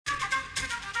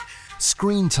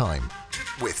Screen Time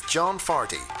with John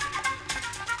Fardy.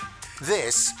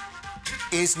 This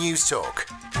is News Talk.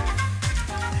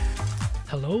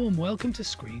 Hello and welcome to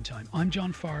Screen Time. I'm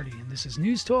John Fardy and this is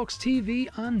News Talk's TV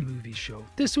and movie show.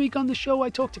 This week on the show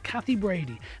I talk to Kathy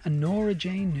Brady and Nora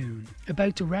Jane Noon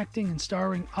about directing and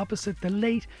starring opposite the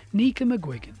late Nika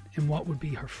McGuigan in what would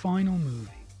be her final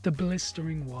movie, The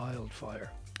Blistering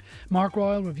Wildfire. Mark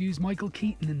Ryle reviews Michael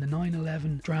Keaton in the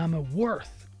 9/11 drama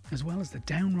Worth, as well as the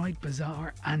downright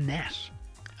bizarre Annette.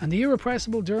 And the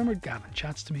irrepressible Dermot Gavin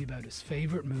chats to me about his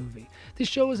favourite movie. This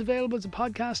show is available as a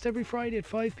podcast every Friday at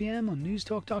 5 p.m. on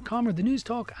newstalk.com or the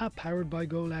Newstalk app powered by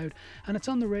Go Loud. And it's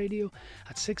on the radio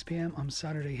at 6 p.m. on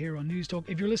Saturday here on Newstalk.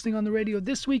 If you're listening on the radio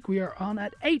this week, we are on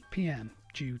at 8 p.m.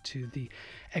 due to the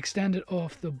extended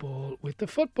Off the Ball with the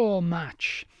football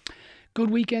match. Good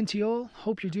weekend to you all.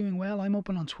 Hope you're doing well. I'm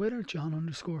open on Twitter,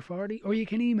 John_Fardy, or you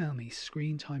can email me,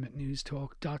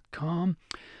 screentime@newstalk.com.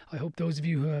 I hope those of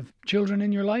you who have children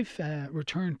in your life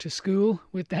return to school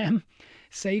with them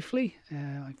safely.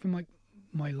 I feel like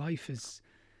my life is,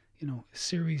 a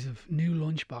series of new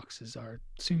lunch boxes. Our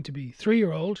soon-to-be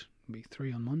 3-year-old, will be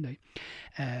 3 on Monday,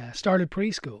 started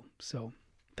preschool. So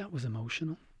that was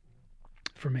emotional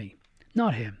for me,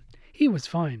 not him. He was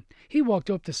fine. He walked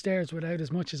up the stairs without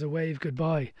as much as a wave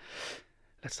goodbye.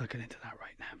 Let's not get into that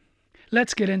right now.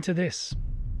 Let's get into this.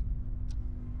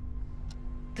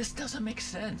 This doesn't make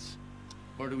sense.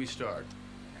 Where do we start?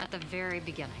 At the very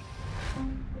beginning.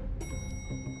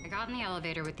 I got in the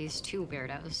elevator with these two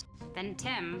weirdos. Then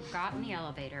Tim got in the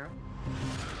elevator.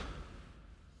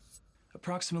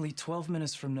 Approximately 12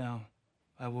 minutes from now,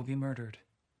 I will be murdered.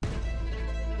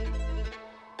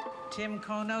 Tim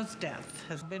Kono's death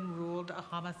has been ruled a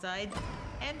homicide,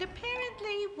 and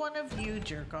apparently one of you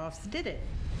jerk-offs did it.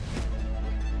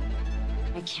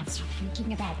 I can't stop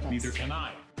thinking about this. Neither can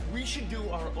I. We should do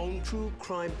our own true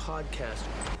crime podcast.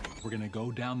 We're gonna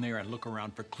go down there and look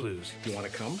around for clues. You wanna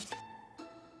come?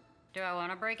 Do I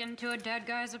want to break into a dead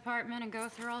guy's apartment and go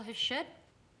through all his shit?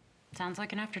 Sounds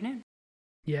like an afternoon.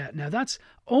 Yeah, now that's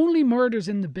Only Murders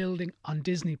in the Building on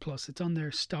Disney Plus. It's on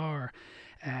their Star.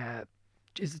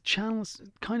 Is a channel,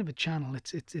 kind of a channel.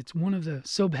 It's one of the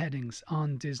subheadings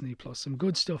on Disney Plus. Some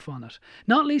good stuff on it.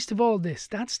 Not least of all this,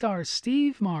 that stars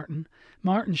Steve Martin,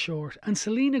 Martin Short, and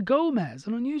Selena Gomez.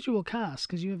 An unusual cast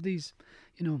because you have these,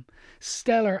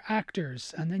 stellar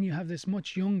actors, and then you have this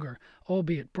much younger,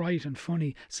 albeit bright and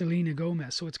funny, Selena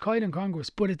Gomez. So it's quite incongruous,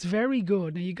 but it's very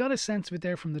good. Now you got a sense of it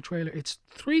there from the trailer. It's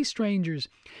 3 strangers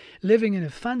living in a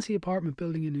fancy apartment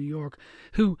building in New York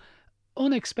who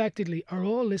unexpectedly are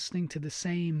all listening to the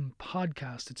same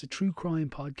podcast. It's a true crime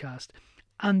podcast,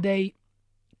 and they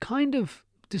kind of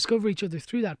discover each other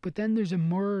through that, but then there's a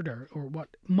murder, or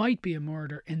what might be a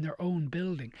murder, in their own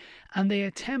building, and they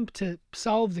attempt to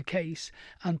solve the case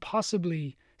and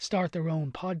possibly start their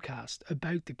own podcast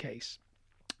about the case.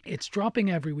 It's dropping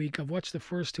every week. I've watched the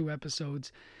first 2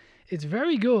 episodes. It's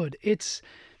very good. It's,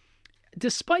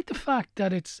 despite the fact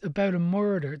that it's about a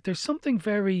murder, there's something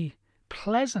very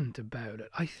pleasant about it.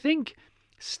 I think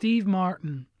Steve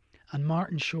Martin and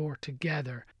Martin Short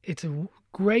together, it's a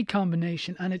great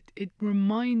combination, and it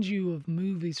reminds you of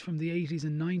movies from the 80s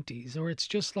and 90s, or it's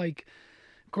just like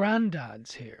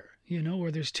granddads here,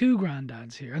 or there's 2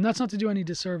 granddads here. And that's not to do any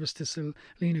disservice to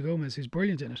Selena Gomez, who's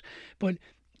brilliant in it, but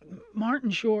Martin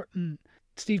Short and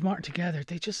Steve Martin together,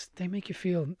 they make you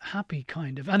feel happy,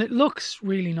 kind of. And it looks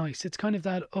really nice. It's kind of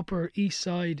that Upper East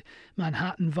Side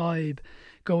Manhattan vibe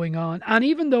going on. And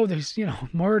even though there's,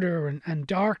 murder and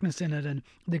darkness in it, and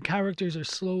the characters are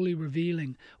slowly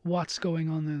revealing what's going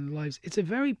on in their lives, it's a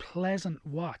very pleasant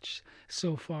watch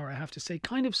so far, I have to say.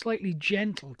 Kind of slightly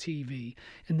gentle TV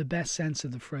in the best sense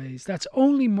of the phrase. That's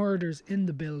Only Murders in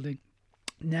the Building,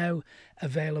 now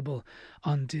available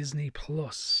on Disney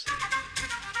Plus.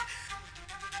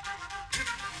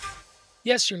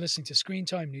 Yes, you're listening to Screen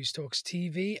Time, News Talk's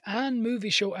TV and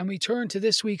movie show, and we turn to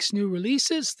this week's new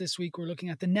releases. This week we're looking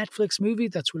at the Netflix movie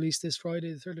that's released this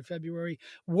Friday, the 3rd of February,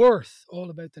 Worth, all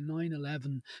about the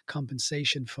 9/11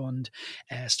 compensation fund,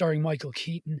 starring Michael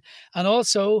Keaton. And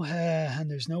also, and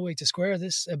there's no way to square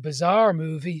this, a bizarre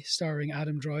movie starring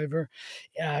Adam Driver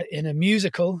in a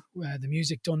musical, the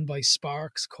music done by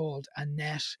Sparks, called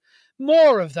Annette.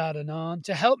 More of that anon.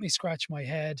 To help me scratch my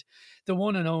head, the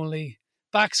one and only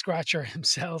back scratcher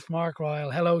himself, Mark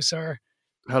Ryle. Hello, sir.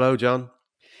 Hello, John.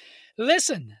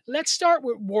 Listen, let's start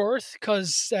with Worth,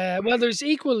 because, there's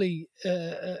equally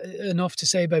enough to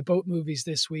say about both movies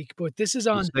this week, but this is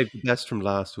on... We'll save the best from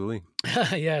last, will we?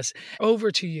 Yes.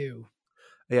 Over to you.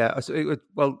 Yeah, so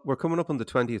we're coming up on the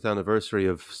 20th anniversary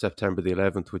of September the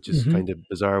 11th, which is kind of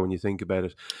bizarre when you think about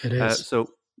it. It is. So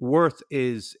Worth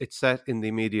it's set in the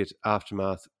immediate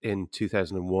aftermath in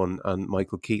 2001, and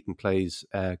Michael Keaton plays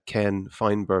Ken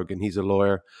Feinberg, and he's a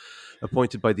lawyer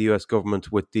appointed by the US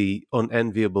government with the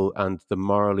unenviable and the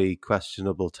morally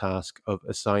questionable task of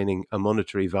assigning a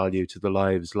monetary value to the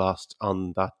lives lost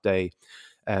on that day,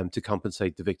 to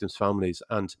compensate the victims' families.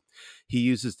 And he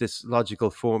uses this logical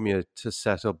formula to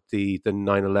set up the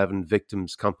 9/11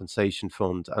 Victims Compensation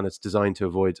Fund, and it's designed to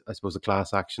avoid, I suppose, a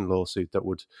class action lawsuit that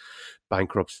would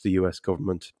bankrupt the US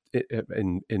government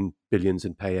in billions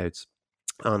in payouts.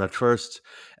 And at first,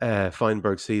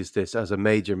 Feinberg sees this as a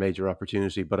major, major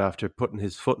opportunity. But after putting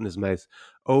his foot in his mouth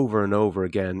over and over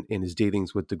again in his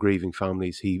dealings with the grieving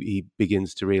families, he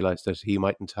begins to realize that he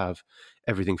mightn't have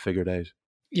everything figured out.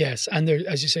 Yes, and they're,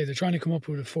 as you say, they're trying to come up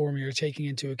with a formula taking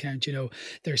into account,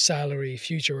 their salary,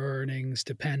 future earnings,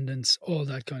 dependents, all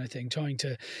that kind of thing, trying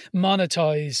to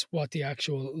monetize what the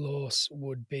actual loss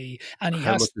would be. And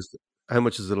How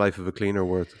much is the life of a cleaner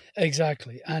worth?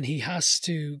 Exactly, and he has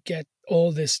to get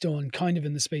all this done kind of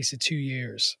in the space of 2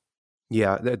 years.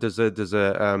 Yeah, there's a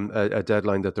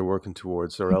deadline that they're working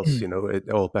towards, or else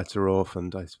all bets are off,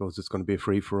 and I suppose it's going to be a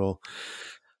free for all.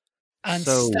 And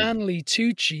Stanley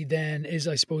Tucci then is,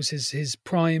 I suppose, his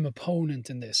prime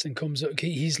opponent in this, and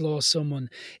he's lost someone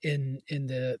in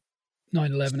the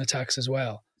 9/11 attacks as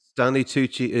well. Stanley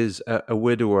Tucci is a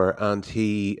widower, and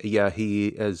he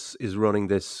is running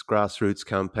this grassroots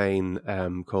campaign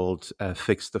called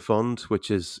Fix the Fund,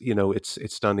 which is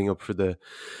it's standing up for the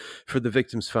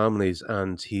victims' families,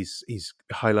 and he's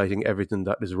highlighting everything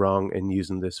that is wrong in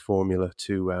using this formula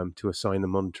to assign a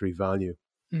monetary value.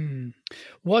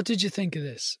 What did you think of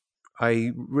this?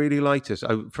 I really liked it.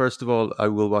 First of all, I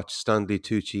will watch Stanley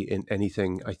Tucci in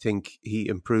anything. I think he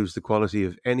improves the quality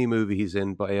of any movie he's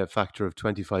in by a factor of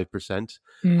 25%,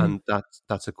 and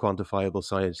that's a quantifiable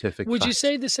scientific Would fact. you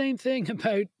say the same thing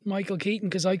about Michael Keaton?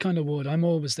 Because I kind of would. I'm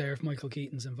always there if Michael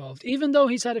Keaton's involved. Even though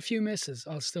he's had a few misses,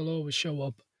 I'll still always show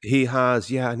up. He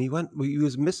has, yeah, and he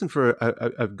was missing for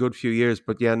a good few years,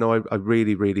 but yeah, no, I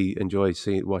really, really enjoy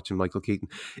watching Michael Keaton.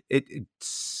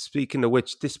 Speaking of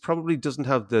which, this probably doesn't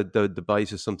have the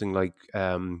bite of something like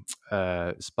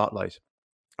Spotlight,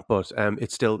 but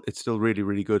it's still really,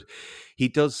 really good. He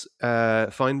does.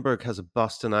 Feinberg has a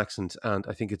Boston accent, and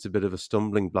I think it's a bit of a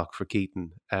stumbling block for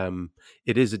Keaton.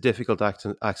 It is a difficult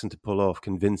accent to pull off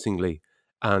convincingly,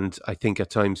 and I think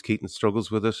at times Keaton struggles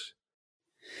with it.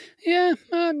 Yeah,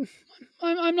 I'm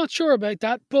not sure about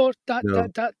that, but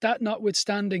that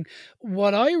notwithstanding,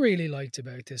 what I really liked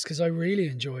about this, because I really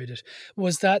enjoyed it,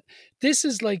 was that this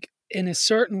is like, in a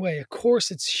certain way, of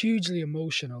course, it's hugely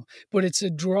emotional, but it's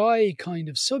a dry kind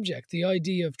of subject. The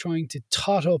idea of trying to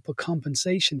tot up a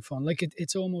compensation fund, like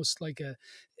it's almost like a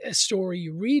story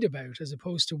you read about as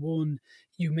opposed to one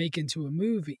you make into a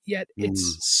movie. Yet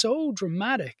it's so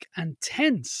dramatic and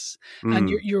tense, and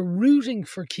you're rooting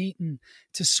for Keaton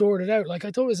to sort it out. Like,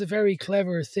 I thought it was a very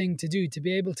clever thing to do, to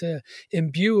be able to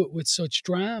imbue it with such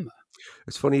drama.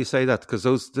 It's funny you say that, because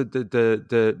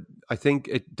I think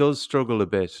it does struggle a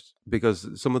bit, because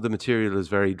some of the material is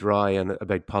very dry and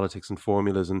about politics and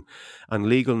formulas and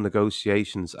legal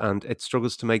negotiations, and it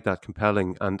struggles to make that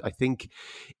compelling. And I think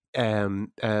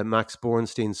Max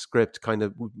Bornstein's script kind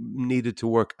of needed to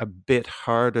work a bit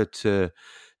harder to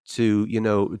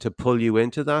pull you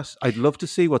into that. I'd love to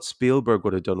see what Spielberg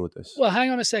would have done with this. Well,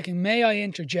 hang on a second. May I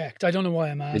interject? I don't know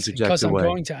why I'm asking, because I'm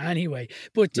going to anyway.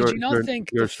 But did you not think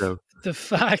the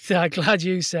fact that, glad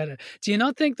you said it, do you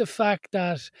not think the fact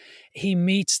that he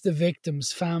meets the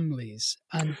victims' families,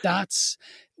 and that's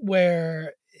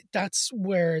where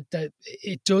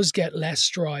it does get less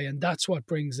dry, and that's what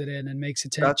brings it in and makes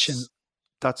attention.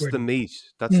 That's the meat.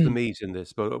 That's the meat in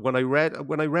this. But when I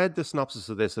read the synopsis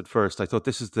of this at first, I thought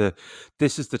this is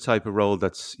the type of role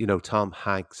that's Tom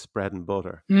Hanks' bread and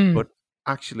butter. But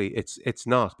actually, it's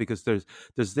not, because there's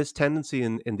this tendency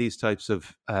in these types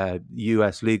of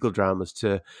US legal dramas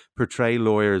to portray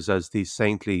lawyers as these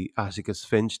saintly Atticus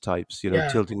Finch types,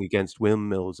 tilting against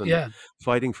windmills and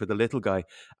fighting for the little guy.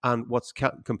 And what's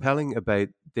compelling about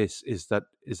this is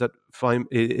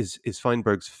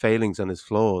Feinberg's failings and his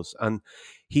flaws. And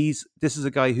this is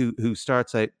a guy who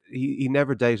starts out, he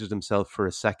never doubted himself for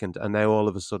a second, and now all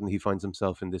of a sudden he finds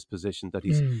himself in this position that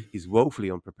he's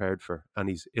woefully unprepared for, and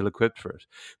he's ill-equipped for it.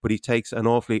 But he takes an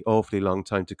awfully, awfully long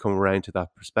time to come around to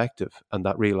that perspective and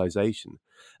that realization.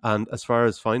 And as far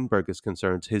as Feinberg is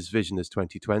concerned, his vision is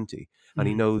 2020, and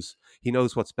he knows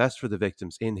what's best for the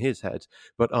victims in his head.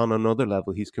 But on another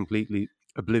level, he's completely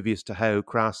oblivious to how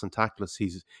crass and tactless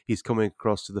he's coming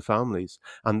across to the families.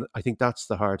 And I think that's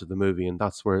the heart of the movie, and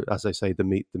that's where, as I say, the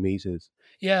meat is.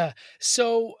 Yeah.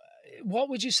 So what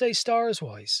would you say stars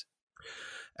wise?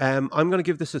 I'm going to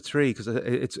give this a 3 because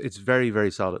it's very,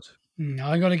 very solid.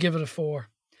 I'm going to give it a 4.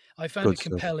 I found Good it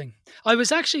stuff. compelling. I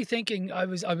was actually thinking I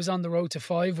was on the road to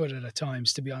 5 with it at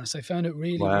times, to be honest. I found it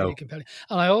really, Wow. really compelling.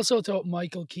 And I also thought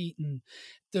Michael Keaton,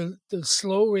 the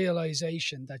slow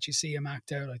realization that you see him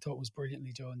act out, I thought was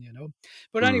brilliantly done, you know.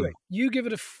 But anyway, you give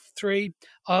it a 3.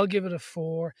 I'll give it a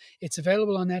 4. It's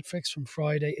available on Netflix from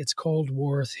Friday. It's called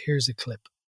Worth. Here's a clip.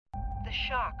 The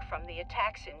shock from the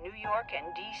attacks in New York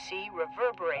and D.C.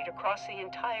 reverberate across the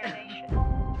entire nation.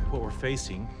 What we're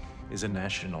facing is a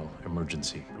national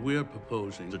emergency. We are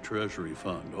proposing a Treasury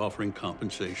fund offering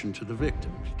compensation to the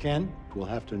victims. Ken, we'll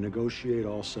have to negotiate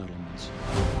all settlements.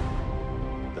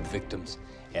 The victims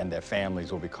and their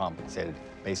families will be compensated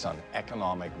based on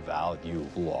economic value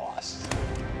lost.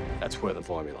 That's where the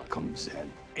formula comes in.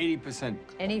 80%.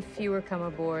 Any fewer come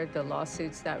aboard, the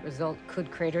lawsuits that result could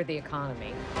crater the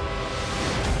economy.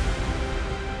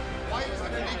 Why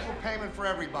isn't an equal payment for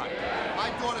everybody? My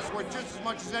daughter's worth just as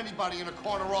much as anybody in a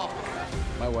corner office.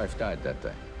 My wife died that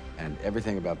day, and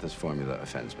everything about this formula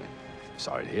offends me.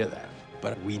 Sorry to hear that.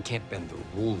 But we can't bend the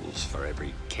rules for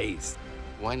every case.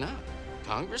 Why not?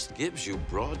 Congress gives you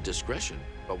broad discretion.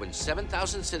 But when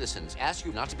 7,000 citizens ask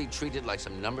you not to be treated like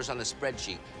some numbers on a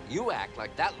spreadsheet, you act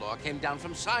like that law came down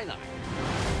from Sinai.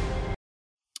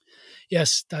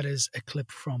 Yes, that is a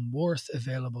clip from Worth,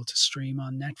 available to stream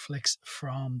on Netflix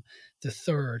from the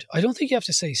 3rd. I don't think you have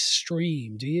to say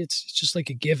stream, do you? It's just like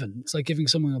a given. It's like giving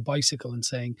someone a bicycle and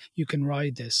saying, you can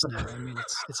ride this now. I mean,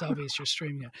 it's obvious you're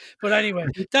streaming it. But anyway,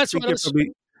 that's what else.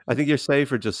 I think you're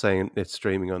safer just saying it's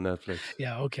streaming on Netflix.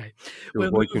 Yeah, okay. We'll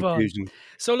move confusion. on.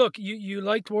 So look, you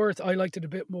liked Worth. I liked it a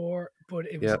bit more, but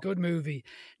it was a good movie.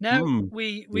 Now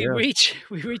we reach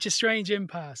a strange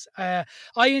impasse. I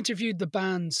interviewed the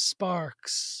band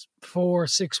Sparks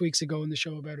 4-6 weeks ago in the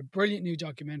show about a brilliant new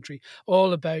documentary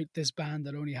all about this band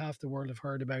that only half the world have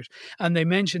heard about. And they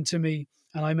mentioned to me,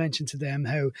 and I mentioned to them,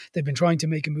 how they've been trying to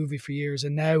make a movie for years,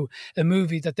 and now a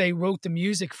movie that they wrote the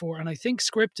music for, and I think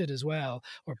scripted as well,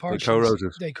 or partially.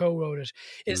 They co-wrote it.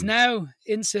 Is now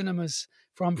in cinemas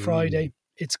from Friday.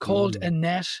 It's called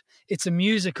Annette. It's a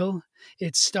musical.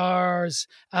 It stars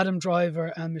Adam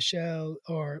Driver and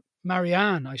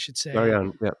Marianne, I should say.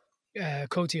 Marianne, yeah.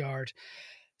 Cotillard.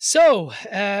 So,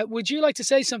 would you like to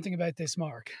say something about this,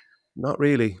 Mark? Not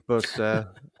really, but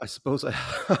I suppose I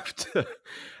have to.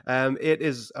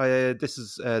 This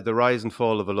is the rise and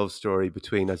fall of a love story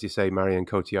between, as you say, Marianne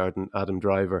Cotillard and Adam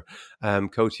Driver.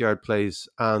 Cotillard plays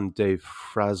Anne de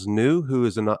Frasnou, who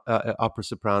is an opera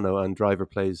soprano, and Driver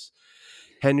plays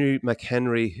Henry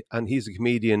McHenry, and he's a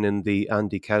comedian in the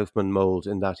Andy Kaufman mold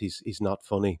in that he's not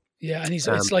funny. Yeah, and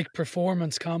it's like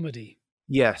performance comedy.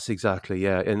 Yes, exactly.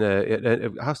 Yeah,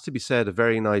 it has to be said, a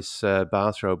very nice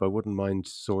bathrobe. I wouldn't mind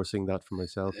sourcing that for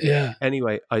myself. Yeah.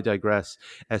 Anyway, I digress.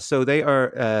 So they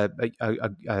are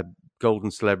a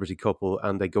golden celebrity couple,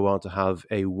 and they go on to have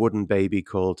a wooden baby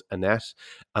called Annette.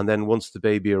 And then once the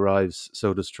baby arrives,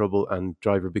 so does trouble, and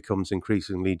Driver becomes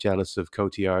increasingly jealous of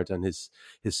Cotillard, and his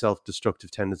self-destructive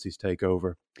tendencies take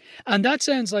over. And that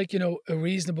sounds like, a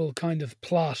reasonable kind of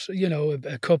plot,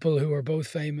 a couple who are both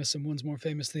famous and one's more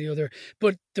famous than the other.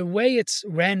 But the way it's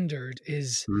rendered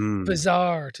is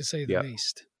bizarre, to say the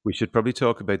least. We should probably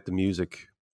talk about the music.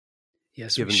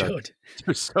 Yes, we should.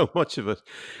 There's so much of it.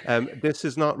 This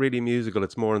is not really musical.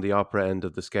 It's more on the opera end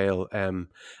of the scale. And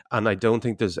I don't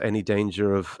think there's any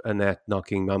danger of Annette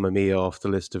knocking Mamma Mia off the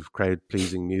list of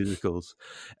crowd-pleasing musicals.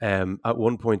 At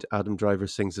one point, Adam Driver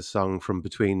sings a song from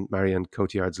between Marianne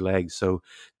Cotillard's legs. So,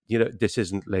 this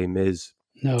isn't Les Mis.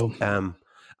 No.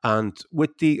 And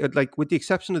with the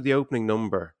exception of the opening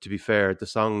number, to be fair, the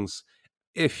songs,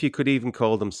 if you could even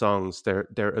call them songs,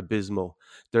 they're abysmal.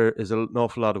 There is an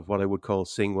awful lot of what I would call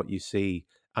sing what you see,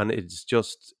 and it's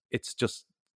just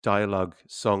dialogue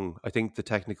sung. I think the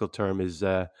technical term is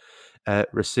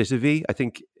recitative, I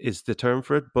think is the term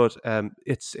for it, but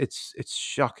it's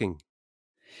shocking.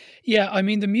 Yeah, I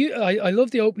mean, I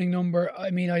love the opening number.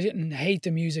 I mean, I didn't hate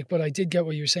the music, but I did get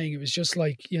what you're saying. It was just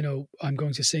like, I'm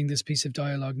going to sing this piece of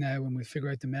dialogue now and we'll figure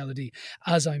out the melody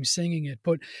as I'm singing it.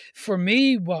 But for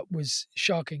me, what was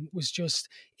shocking was just,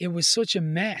 it was such a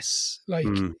mess. Like,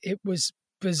 it was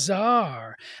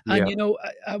bizarre. And,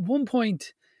 at one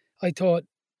point I thought,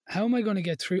 how am I going to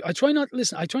get through? I try not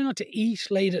to eat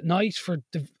late at night for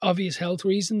the obvious health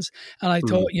reasons. And I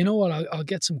thought, you know what, I'll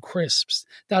get some crisps.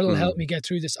 That'll help me get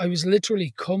through this. I was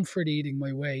literally comfort eating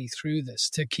my way through this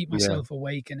to keep myself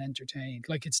awake and entertained.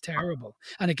 Like, it's terrible.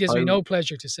 And it gives me no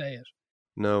pleasure to say it.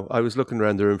 No, I was looking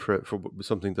around the room for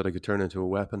something that I could turn into a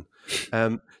weapon.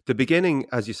 The beginning,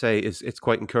 as you say, it's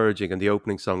quite encouraging, and the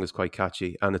opening song is quite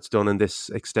catchy, and it's done in this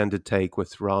extended take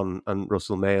with Ron and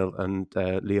Russell Mael and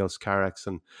Leos Carax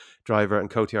and Driver and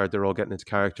Cotillard. They're all getting into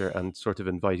character and sort of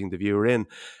inviting the viewer in,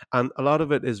 and a lot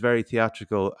of it is very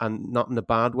theatrical and not in a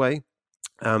bad way.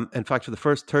 In fact, for the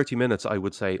first 30 minutes, I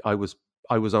would say I was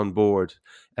on board.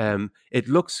 It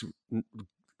looks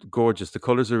gorgeous. The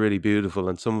colours are really beautiful,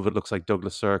 and some of it looks like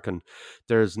Douglas Sirk, and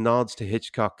there's nods to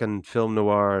Hitchcock and film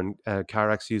noir, and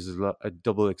Carax uses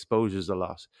double exposures a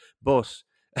lot. But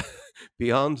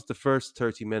beyond the first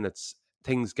 30 minutes,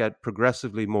 things get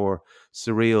progressively more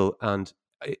surreal and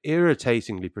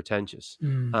irritatingly pretentious,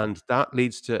 and that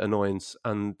leads to annoyance,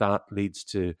 and that leads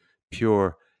to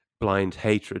pure blind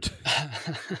hatred.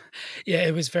 Yeah,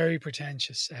 it was very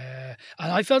pretentious, and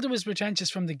I felt it was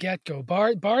pretentious from the get-go,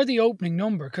 bar the opening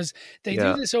number, because they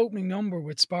do this opening number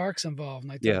with Sparks involved,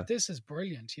 and I thought, this is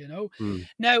brilliant, you know.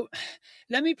 Now,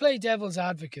 let me play devil's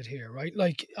advocate here, right?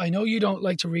 Like, I know you don't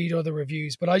like to read other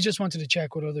reviews, but I just wanted to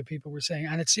check what other people were saying,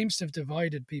 and it seems to have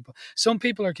divided people. Some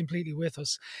people are completely with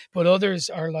us, but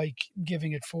others are like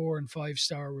giving it 4 and 5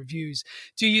 star reviews.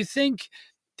 Do you think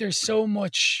there's so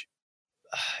much,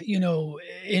 you know,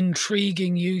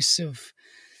 intriguing use of,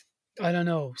 I don't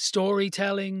know,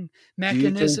 storytelling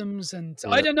mechanisms, and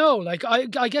I don't know, like,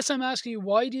 I guess I'm asking you,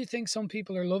 why do you think some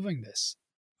people are loving this?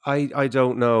 I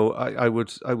don't know. I would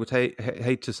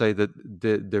hate to say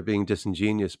that they're being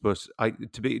disingenuous, but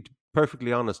to be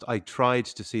perfectly honest, I tried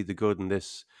to see the good in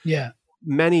this. Yeah.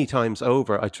 Many times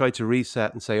over. I tried to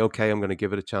reset and say, okay, I'm going to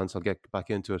give it a chance. I'll get back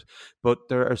into it. But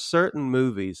there are certain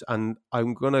movies, and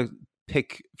I'm going to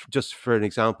pick, just for an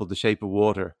example, The Shape of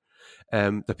Water,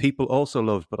 that people also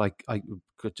loved, but I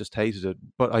just hated it.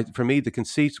 But for me, the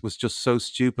conceit was just so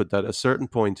stupid that at a certain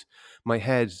point, my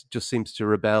head just seems to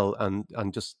rebel and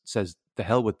just says, the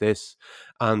hell with this.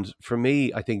 And for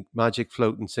me, I think Magic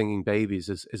Floating Singing Babies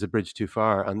is a bridge too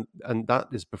far, and that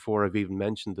is before I've even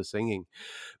mentioned the singing.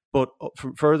 But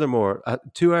furthermore,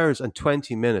 at 2 hours and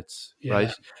 20 minutes,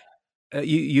 right?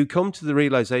 You come to the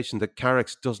realization that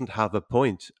Carax doesn't have a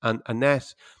point, and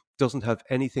Annette doesn't have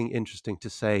anything interesting to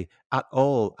say at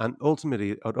all, and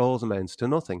ultimately it all amounts to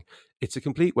nothing. It's a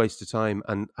complete waste of time,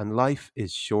 and life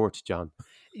is short, John.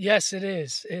 Yes, it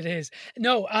is. It is.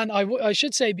 No, and I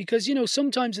should say, because, you know,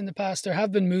 sometimes in the past there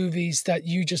have been movies that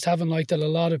you just haven't liked that a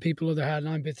lot of people other had. And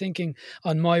I've been thinking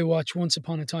on my watch, Once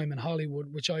Upon a Time in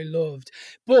Hollywood, which I loved.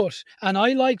 And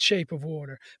I liked Shape of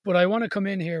Water, but I want to come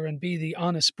in here and be the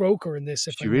honest broker in this.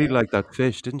 She really liked that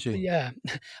fish, didn't she? Yeah.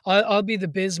 I'll be the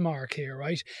Bismarck here,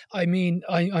 right? I mean,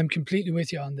 I'm completely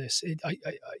with you on this.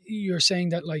 You're saying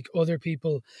that, like, other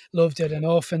people loved it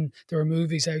enough, and there are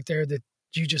movies out there that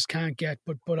you just can't get,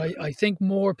 but I think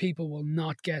more people will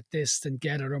not get this than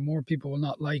get it, or more people will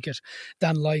not like it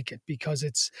than like it, because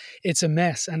it's a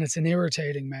mess, and it's an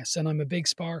irritating mess, and I'm a big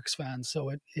Sparks fan,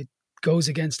 so it goes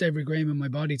against every grain in my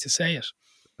body to say it.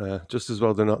 Just as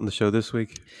well they're not on the show this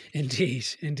week.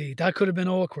 Indeed. That could have been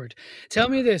awkward. Tell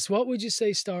me this, what would you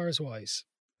say stars wise?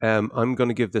 I'm going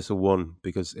to give this a 1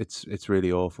 because it's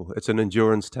really awful. It's an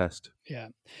endurance test. Yeah.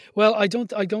 Well, I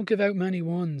don't give out many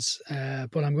ones,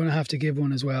 but I'm going to have to give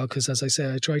one as well, because, as I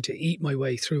said, I tried to eat my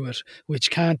way through it, which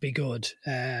can't be good.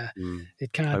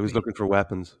 It can't. I was looking for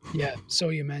weapons. Yeah, so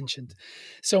you mentioned.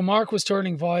 So Mark was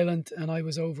turning violent and I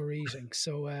was overeating.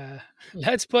 So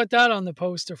let's put that on the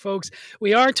poster, folks.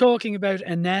 We are talking about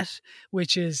Annette,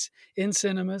 which is in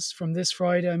cinemas from this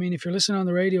Friday. I mean, if you're listening on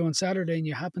the radio on Saturday and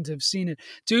you happen to have seen it,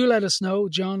 do let us know.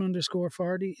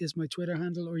 John_Fardy is my Twitter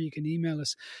handle, or you can email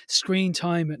us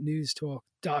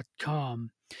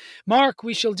screentime@newstalk.com. Mark,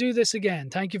 we shall do this again.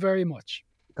 Thank you very much.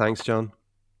 Thanks, John.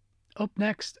 Up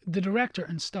next, the director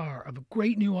and star of a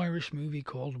great new Irish movie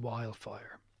called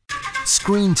Wildfire.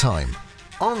 Screen Time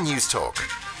on News Talk.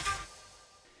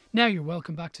 Now you're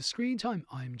welcome back to Screen Time.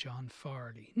 I'm John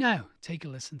Fardy. Now, take a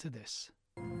listen to this.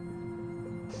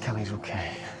 Kelly's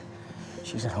okay.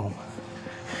 She's at home.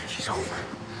 She's home.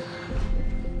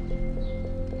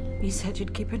 You said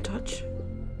you'd keep in touch.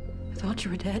 I thought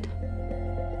you were dead.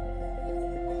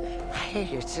 I hear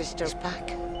your sister's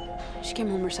back. She came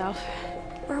home herself.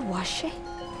 Where was she?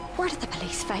 Where did the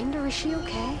police find her? Is she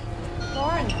okay?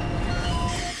 Lauren.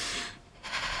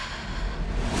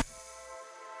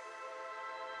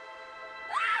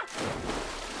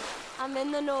 I'm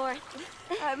in the north.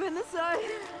 I'm in the south.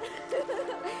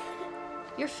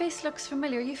 Your face looks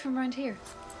familiar. Are you from around here?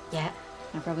 Yeah.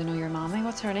 I probably know your mommy.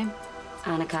 What's her name?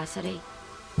 Anna Cassidy.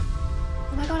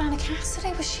 Oh my God, Anna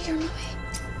Cassidy. Was she your mommy?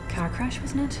 Car crash,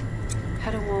 wasn't it?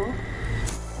 Had a wall.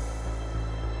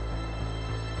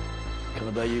 Can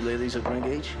about you ladies at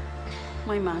Green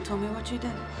My ma told me what you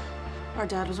did. Our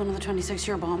dad was one of the 26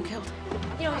 your bomb killed.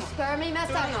 You don't spare me,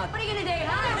 mister. What are you gonna do,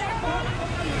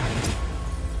 huh?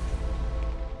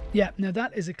 Yeah, now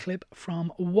that is a clip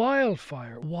from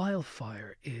Wildfire.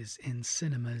 Wildfire is in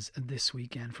cinemas this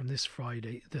weekend from this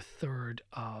Friday, the 3rd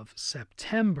of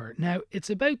September. Now, it's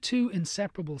about two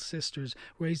inseparable sisters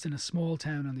raised in a small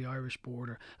town on the Irish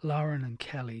border, Lauren and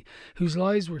Kelly, whose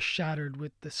lives were shattered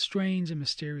with the strange and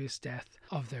mysterious death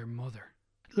of their mother.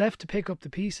 Left to pick up the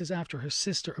pieces after her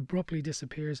sister abruptly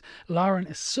disappears, Lauren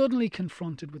is suddenly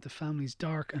confronted with the family's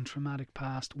dark and traumatic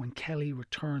past when Kelly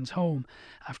returns home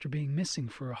after being missing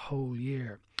for a whole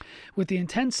year. With the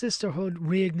intense sisterhood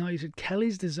reignited,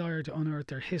 Kelly's desire to unearth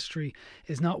their history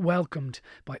is not welcomed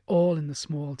by all in the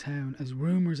small town as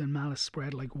rumours and malice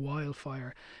spread like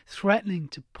wildfire, threatening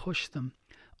to push them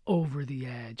over the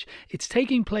edge. It's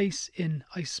taking place in,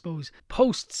 I suppose,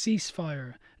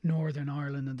 post-ceasefire Northern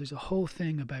Ireland, and there's a whole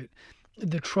thing about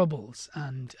the Troubles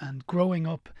and growing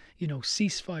up, you know,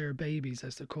 ceasefire babies,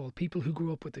 as they're called, people who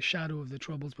grew up with the shadow of the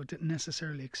Troubles but didn't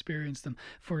necessarily experience them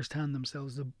firsthand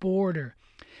themselves. The border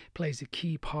plays a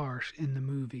key part in the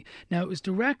movie. Now, it was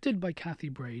directed by Kathy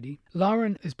Brady.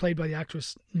 Lauren is played by the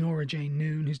actress Nora Jane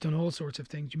Noon, who's done all sorts of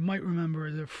things. You might remember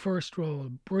her first role, a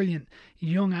brilliant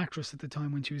young actress at the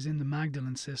time when she was in the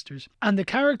Magdalene Sisters. And the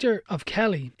character of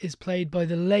Kelly is played by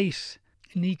the late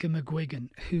Nika McGuigan,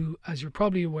 who, as you're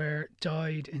probably aware,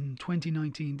 died in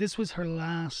 2019. This was her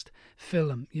last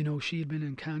film. You know, she had been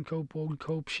in Can't Cope, Won't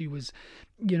Cope. She was,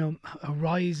 you know, a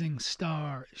rising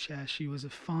star. She was a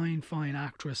fine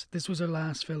actress. This was her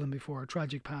last film before her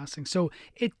tragic passing. So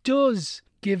it does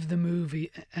give the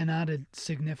movie an added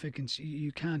significance.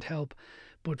 You can't help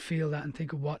but feel that and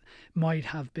think of what might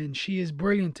have been. She is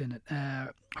brilliant in it.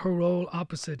 Her role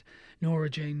opposite Nora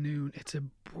Jane Noon, it's a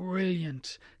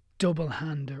brilliant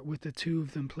double-hander with the two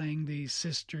of them playing these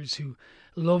sisters who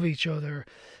love each other,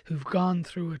 who've gone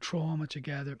through a trauma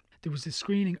together. There was a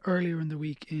screening earlier in the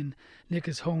week in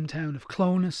Nica's hometown of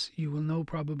Clones. You will know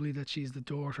probably that she's the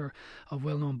daughter of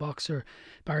well-known boxer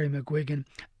Barry McGuigan.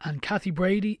 And Kathy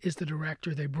Brady is the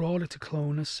director. They brought it to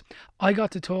Clones. I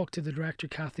got to talk to the director,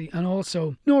 Kathy, and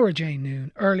also Nora Jane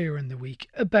Noon earlier in the week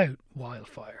about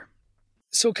Wildfire.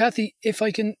 So, Kathy, if I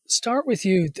can start with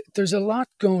you, there's a lot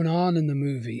going on in the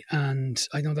movie, and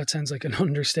I know that sounds like an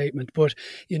understatement, but,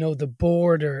 you know, the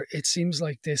border, it seems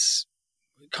like this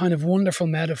kind of wonderful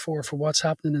metaphor for what's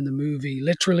happening in the movie,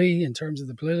 literally, in terms of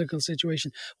the political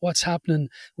situation, what's happening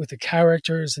with the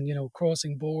characters and, you know,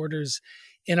 crossing borders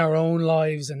in our own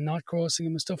lives and not crossing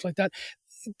them and stuff like that.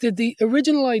 Did the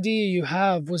original idea you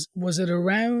have, was it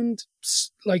around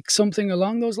like something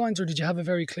along those lines, or did you have a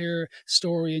very clear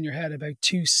story in your head about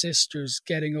two sisters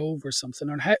getting over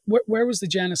something? Or where was the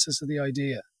genesis of the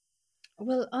idea?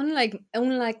 Well, unlike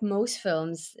most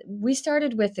films, we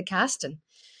started with the casting.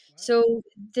 So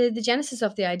the genesis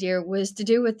of the idea was to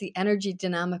do with the energy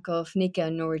dynamic of Nika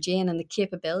and Nora Jane and the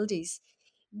capabilities.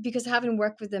 Because having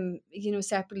worked with them, you know,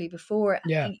 separately before,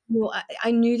 yeah.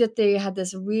 I knew that they had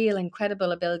this real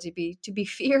incredible ability to be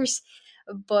fierce,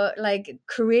 but like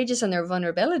courageous in their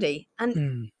vulnerability. And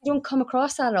you don't come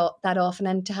across that often.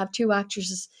 And to have two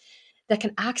actresses that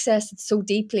can access it so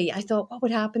deeply, I thought, what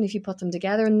would happen if you put them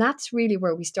together? And that's really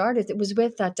where we started. It was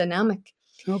with that dynamic.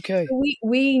 Okay. So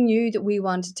we knew that we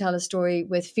wanted to tell a story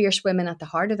with fierce women at the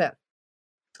heart of it.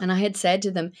 And I had said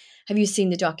to them, have you seen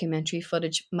the documentary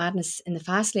footage, Madness in the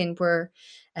Fast Lane, where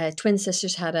twin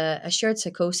sisters had a shared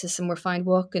psychosis and were found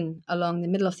walking along the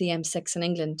middle of the M6 in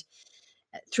England,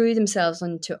 threw themselves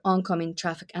into oncoming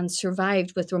traffic and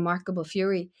survived with remarkable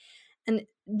fury. And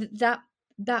that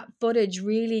footage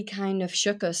really kind of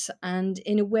shook us. And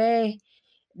in a way,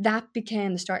 that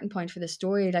became the starting point for the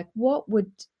story. Like, what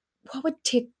would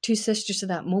take two sisters to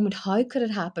that moment? How could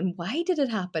it happen? Why did it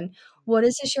happen? What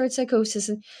is a shared psychosis?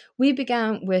 And we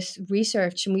began with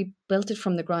research and we built it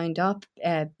from the ground up,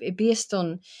 based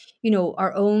on, you know,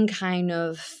 our own kind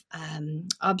of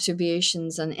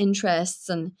observations and interests.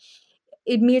 And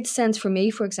it made sense for me,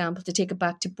 for example, to take it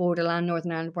back to Borderland,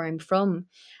 Northern Ireland, where I'm from.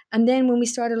 And then when we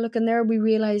started looking there, we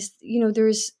realized, you know,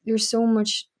 there's so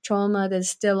much trauma that's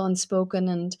still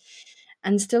unspoken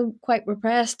and still quite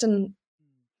repressed. And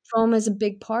trauma is a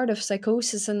big part of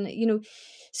psychosis. And, you know,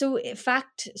 so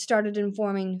fact started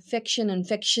informing fiction, and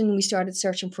fiction, we started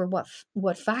searching for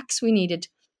what facts we needed.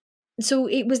 So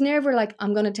it was never like,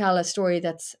 I'm going to tell a story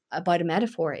that's about a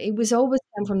metaphor. It was always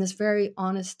from this very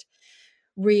honest,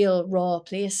 real, raw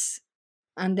place.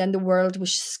 And then the world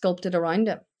was sculpted around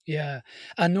it. Yeah.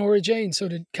 And Nora Jane, so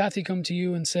did Kathy come to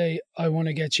you and say, I want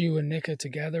to get you and Nika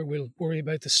together, we'll worry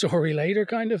about the story later,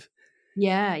 kind of?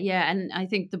 Yeah, yeah, and I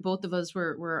think the both of us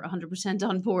were 100%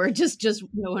 on board. Just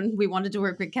knowing we wanted to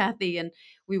work with Kathy, and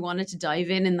we wanted to dive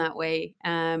in that way,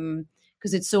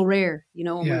 because it's so rare,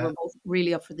 and we Yeah. were both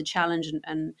really up for the challenge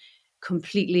and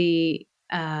completely,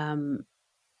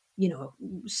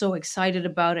 so excited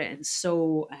about it, and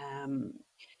so,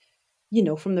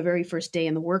 from the very first day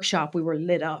in the workshop, we were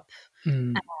lit up,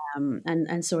 Mm.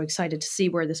 and so excited to see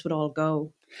where this would all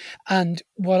go. And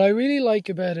what I really like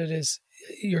about it is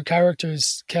your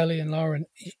characters, Kelly and Lauren,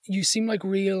 you seem like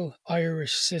real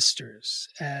Irish sisters.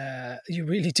 You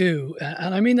really do.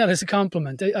 And I mean that as a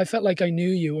compliment. I felt like I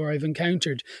knew you, or I've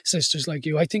encountered sisters like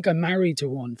you. I think I'm married to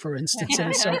one, for instance, in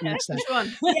a certain extent.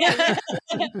 Which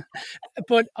one?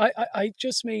 But I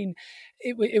just mean,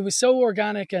 it was so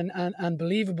organic and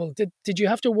believable. Did you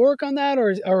have to work on that, or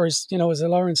as as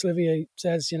Laurence Olivier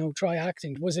says, try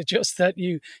acting? Was it just that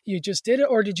you just did it,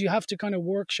 or did you have to kind of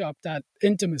workshop that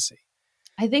intimacy?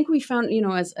 I think we found,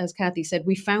 as Kathy said,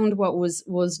 we found what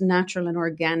was natural and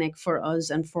organic for us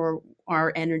and for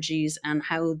our energies, and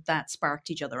how that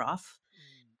sparked each other off.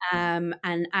 And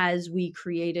as we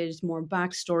created more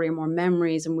backstory and more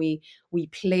memories, and we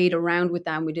played around with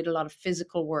that, and we did a lot of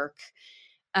physical work,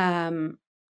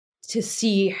 to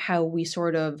see how we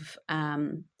sort of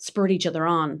spurred each other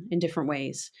on in different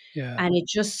ways. Yeah. And it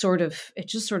just sort of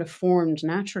formed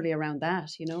naturally around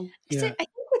that, Yeah. I think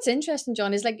what's interesting,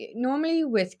 John, is like normally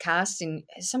with casting,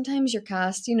 sometimes your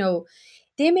cast,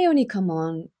 they may only come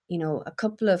on, a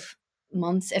couple of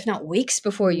months, if not weeks,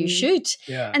 before you shoot.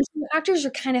 Yeah. And so actors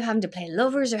are kind of having to play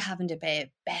lovers or having to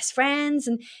play best friends,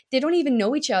 and they don't even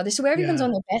know each other. So everyone's Yeah.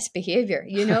 on their best behavior,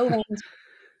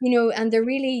 and they're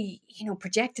really,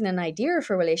 projecting an idea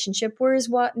for a relationship. Whereas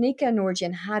what Nika and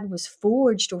Norjan had was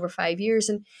forged over 5 years.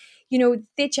 And,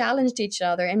 they challenged each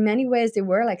other. In many ways, they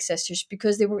were like sisters,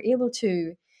 because they were able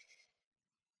to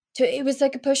it was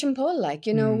like a push and pull,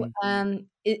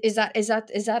 is that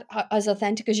as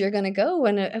authentic as you're going to go?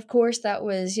 And of course that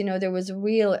was, there was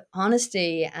real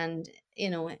honesty and,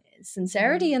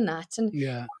 sincerity in that. And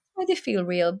Yeah. that's why they feel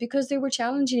real, because they were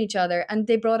challenging each other and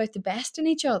they brought out the best in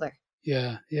each other.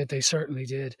 Yeah, they certainly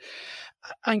did.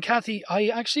 And Kathy, I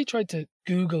actually tried to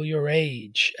Google your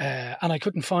age, and I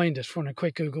couldn't find it from a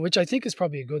quick Google, which I think is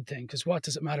probably a good thing, because what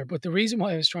does it matter? But the reason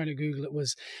why I was trying to Google it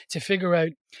was to figure out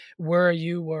where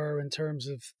you were in terms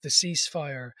of the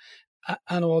ceasefire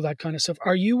and all that kind of stuff.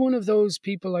 Are you one of those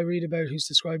people I read about who's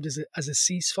described as a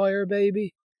ceasefire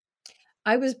baby?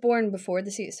 I was born before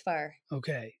the ceasefire.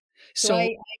 Okay. So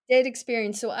I did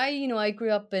experience, I grew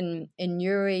up in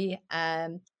Newry,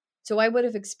 so I would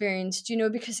have experienced,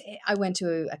 because I went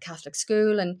to a Catholic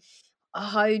school, and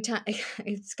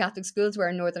Catholic schools were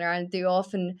in Northern Ireland, they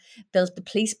often built the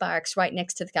police barracks right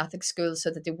next to the Catholic schools so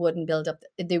that they wouldn't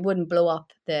blow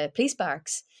up the police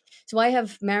barracks. So I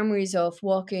have memories of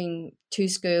walking to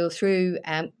school through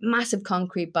massive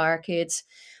concrete barricades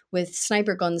with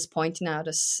sniper guns pointing at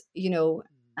us,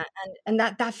 and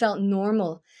that felt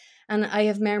normal. And I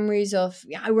have memories of,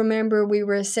 I remember we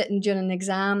were sitting during an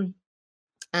exam,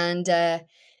 and the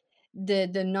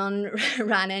nun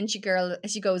ran in, she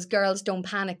goes, "Girls, don't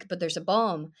panic, but there's a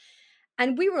bomb."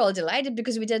 And we were all delighted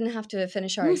because we didn't have to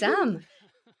finish our exam.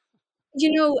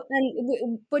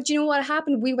 But you know what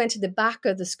happened? We went to the back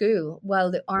of the school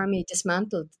while the army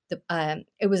dismantled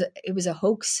it was a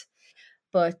hoax.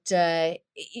 But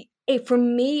it for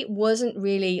me, it wasn't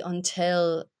really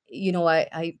until,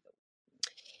 I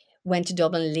went to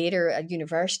Dublin later at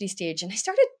university stage, and I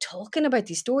started talking about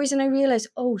these stories, and I realized,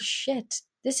 oh shit,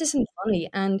 this isn't funny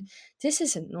and this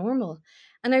isn't normal.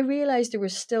 And I realized there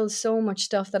was still so much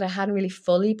stuff that I hadn't really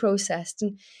fully processed.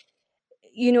 And,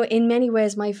 in many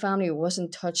ways, my family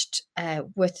wasn't touched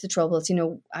with the Troubles.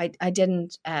 I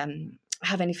didn't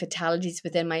have any fatalities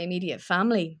within my immediate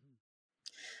family.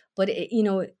 But,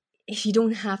 if you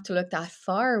don't have to look that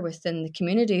far within the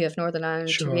community of Northern Ireland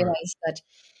to realize that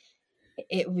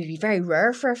it would be very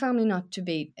rare for a family not to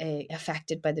be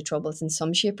affected by the Troubles in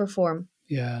some shape or form.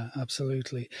 Yeah,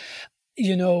 absolutely.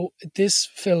 This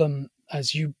film,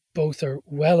 as you both are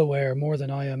well aware, more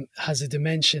than I am, has a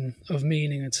dimension of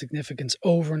meaning and significance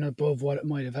over and above what it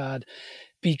might have had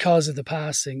because of the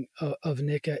passing of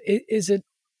Nika. Is it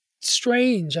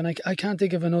strange? And I can't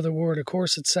think of another word. Of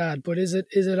course, it's sad, but is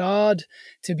it odd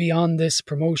to be on this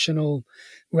promotional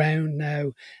round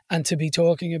now and to be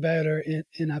talking about her in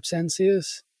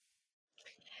absentias?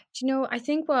 I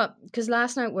think because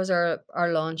last night was our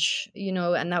launch,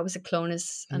 and that was a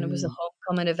Clonus, and it was a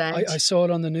homecoming event. I saw it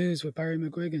on the news with Barry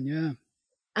McGuigan, yeah.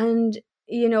 And,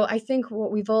 I think what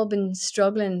we've all been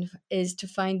struggling is to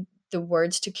find the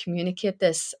words to communicate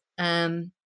this.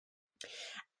 And,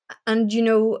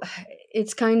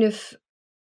 it's kind of,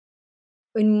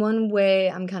 in one way,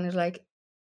 I'm kind of like,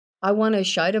 I want to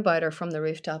shout about her from the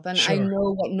rooftop, and I Sure.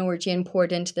 know what Nora Jane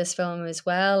poured into this film as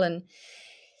well, and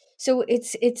so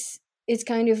it's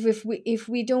kind of, if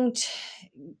we don't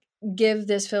give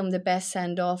this film the best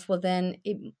send off, well, then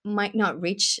it might not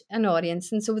reach an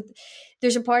audience, and so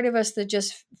there's a part of us that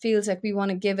just feels like we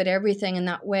want to give it everything, and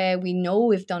that way we know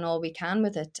we've done all we can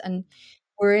with it, and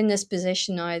we're in this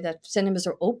position now that cinemas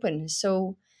are open,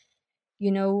 so.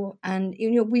 And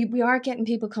we are getting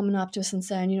people coming up to us and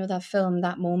saying, that film,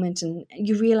 that moment, and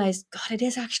you realize, God, it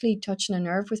is actually touching a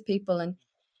nerve with people. And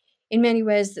in many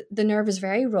ways, the nerve is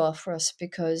very raw for us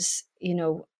because,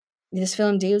 this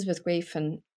film deals with grief,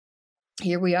 and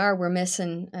here we are, we're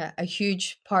missing a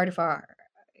huge part of our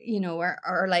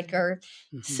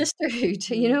sisterhood,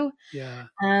 Yeah.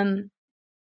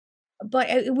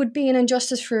 But it would be an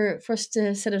injustice for us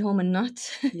to sit at home and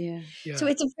not. Yeah. So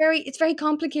it's very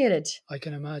complicated. I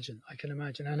can imagine.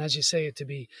 And as you say, it to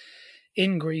be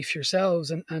in grief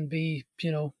yourselves and be,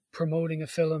 promoting a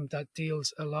film that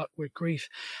deals a lot with grief.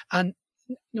 And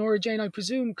Nora Jane, I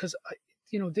presume, because,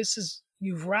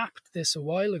 you've wrapped this a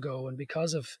while ago, and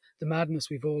because of the madness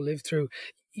we've all lived through,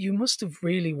 you must have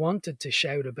really wanted to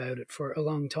shout about it for a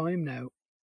long time now.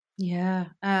 Yeah.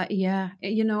 I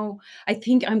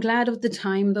think I'm glad of the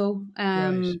time though.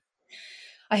 Right.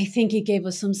 I think it gave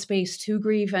us some space to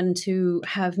grieve and to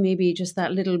have maybe just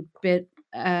that little bit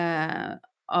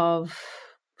of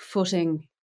footing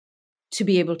to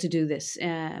be able to do this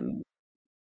in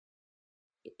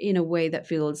a way that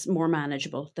feels more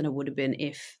manageable than it would have been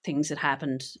if things had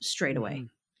happened straight away.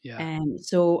 Yeah.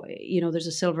 So, there's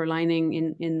a silver lining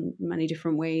in many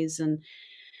different ways, and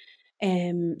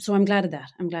so I'm glad of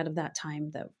that. I'm glad of that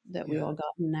time that we all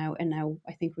got now. And now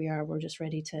I think we're just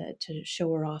ready to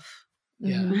show her off.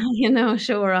 Yeah.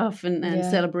 Show her off and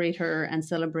celebrate her and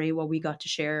celebrate what we got to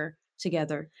share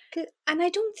together. And I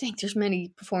don't think there's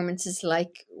many performances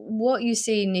like what you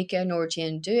see Nika and Nora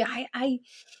Jane do. I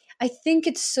think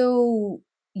it's so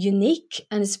unique,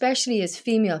 and especially as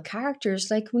female characters,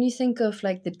 like when you think of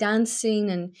like the dance scene,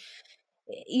 and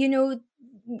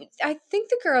I think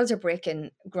the girls are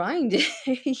breaking ground.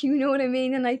 You know what I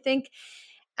mean? And I think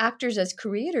actors as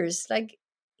creators, like,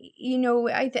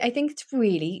 I think it's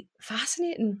really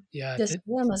fascinating. Yeah, this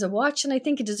film as a watch, and I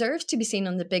think it deserves to be seen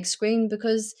on the big screen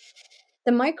because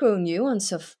the micro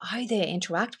nuance of how they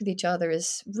interact with each other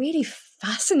is really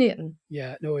fascinating.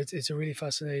 Yeah, no, it's a really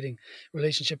fascinating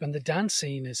relationship, and the dance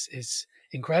scene is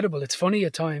incredible. It's funny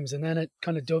at times, and then it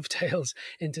kind of dovetails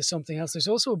into something else. There's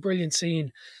also a brilliant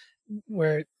scene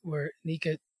where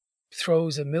Nika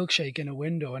throws a milkshake in a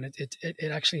window, and it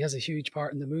actually has a huge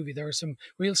part in the movie. There are some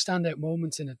real standout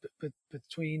moments in it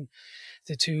between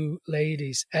the two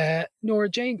ladies. Nora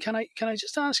Jane, can I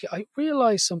just ask you, I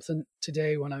realized something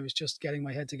today when I was just getting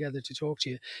my head together to talk to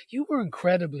you. You were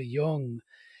incredibly young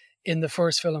in the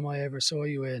first film I ever saw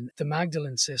you in, The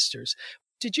Magdalene Sisters.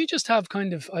 Did you just have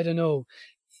kind of, I don't know,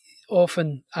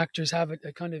 often actors have a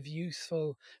kind of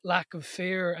youthful lack of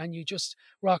fear, and you just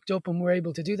rocked up and were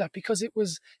able to do that because it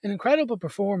was an incredible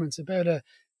performance about a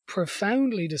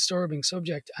profoundly disturbing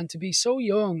subject, and to be so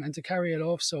young and to carry it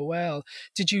off so well.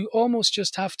 Did you almost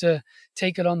just have to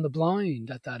take it on the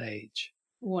blind at that age?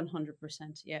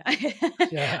 100%. Yeah.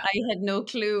 Yeah. I had no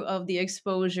clue of the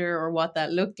exposure or what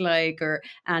that looked like or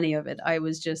any of it. I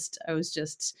was just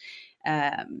lost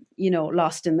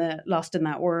in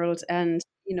that world, and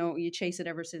you chase it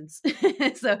ever since.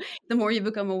 So the more you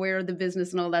become aware of the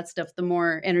business and all that stuff, the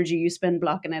more energy you spend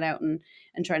blocking it out and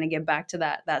trying to get back to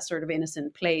that sort of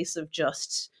innocent place of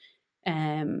just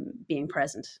being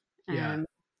present. Yeah.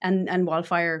 And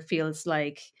Wildfire feels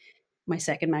like my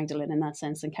second Magdalene in that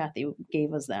sense, and Kathy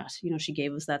gave us that. She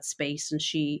gave us that space, and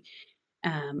she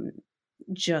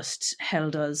just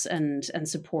held us and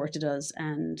supported us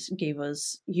and gave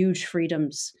us huge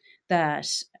freedoms that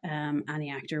any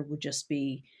actor would just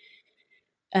be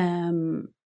over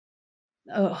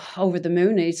the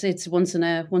moon. It's once in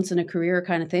a career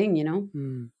kind of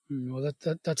thing, Well,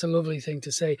 that's a lovely thing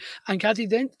to say. And Kathy,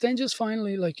 then just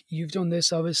finally, like, you've done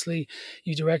this, obviously,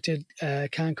 you directed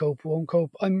Can't Cope, Won't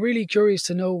Cope. I'm really curious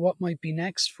to know what might be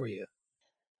next for you.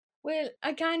 Well,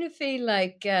 I kind of feel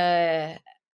like I've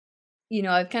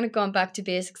kind of gone back to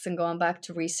basics and gone back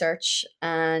to research,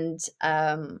 and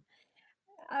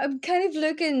I'm kind of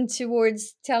looking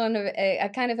towards telling a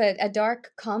kind of a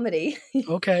dark comedy.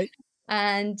 Okay.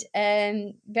 And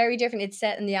very different. It's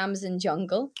set in the Amazon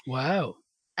jungle. Wow.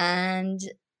 And,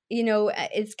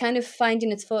 it's kind of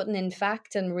finding its footing in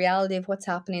fact and reality of what's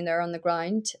happening there on the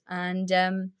ground. And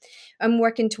I'm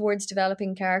working towards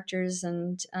developing characters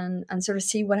and sort of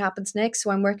see what happens next. So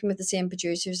I'm working with the same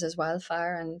producers as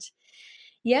Wildfire. And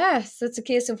Yes, it's a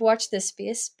case of watch this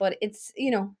space, but it's,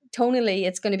 tonally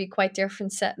it's going to be quite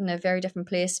different, set in a very different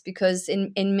place, because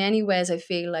in many ways I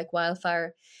feel like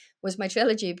Wildfire was my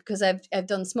trilogy, because I've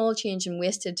done Small Change and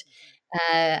Wasted,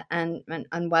 and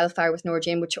Wildfire with Nora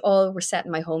Jane, which all were set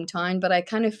in my hometown, but I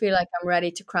kind of feel like I'm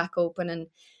ready to crack open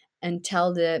and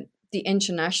tell the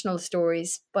international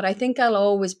stories, but I think I'll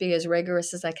always be as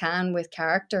rigorous as I can with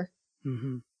character.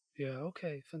 Mm-hmm. Yeah,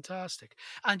 okay, fantastic.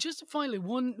 And just finally,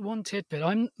 one tidbit.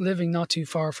 I'm living not too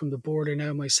far from the border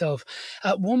now myself.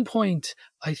 At one point,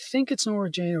 I think it's Nora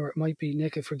Jane, or it might be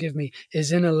Nika, forgive me,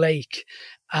 is in a lake,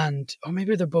 or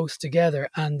maybe they're both together,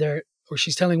 or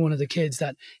she's telling one of the kids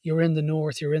that you're in the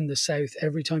north, you're in the south,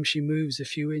 every time she moves a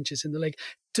few inches in the lake.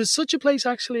 Does such a place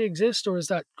actually exist, or is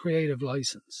that creative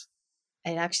license?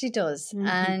 It actually does. Mm-hmm.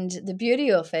 And the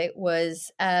beauty of it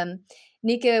was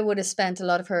Nika would have spent a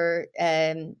lot of her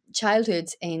childhood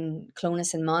in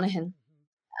Clones and Monaghan.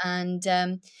 And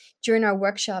during our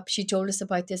workshop, she told us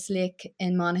about this lake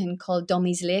in Monaghan called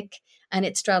Dummy's Lake, and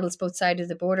it straddles both sides of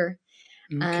the border.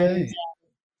 Okay.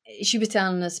 And she was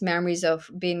telling us memories of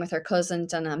being with her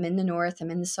cousins, and I'm in the north, I'm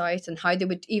in the south, and how they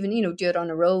would even, do it on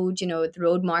a road, the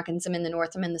road markings, I'm in the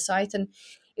north, I'm in the south. And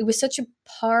it was such a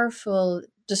powerful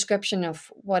description of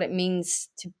what it means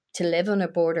to live on a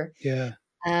border. Yeah.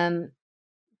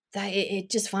 That it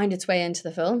just found its way into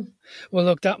the film. Well,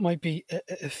 look, that might be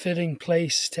a fitting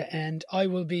place to end. I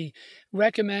will be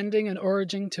recommending and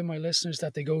urging to my listeners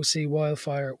that they go see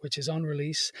Wildfire, which is on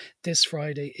release this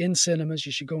Friday in cinemas.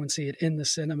 You should go and see it in the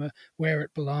cinema where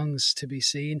it belongs to be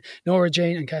seen. Nora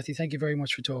Jane and Kathy, thank you very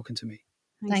much for talking to me.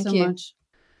 Thank you so much.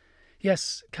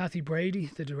 Yes, Kathy Brady,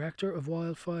 the director of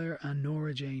Wildfire, and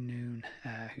Nora Jane Noon,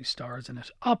 who stars in it,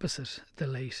 opposite the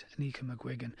late Nika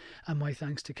McGuigan. And my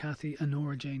thanks to Kathy and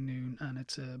Nora Jane Noon. And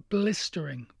it's a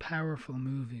blistering, powerful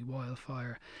movie,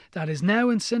 Wildfire, that is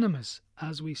now in cinemas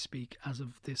as we speak, as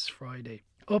of this Friday.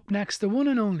 Up next, the one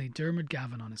and only Dermot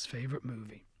Gavin on his favourite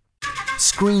movie.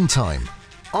 Screen Time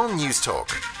on News Talk.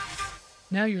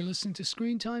 Now you're listening to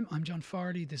Screen Time. I'm John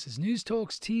Fardy. This is News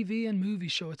Talk's TV and movie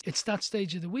show. It's that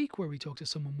stage of the week where we talk to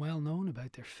someone well known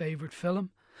about their favourite film.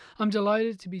 I'm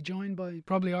delighted to be joined by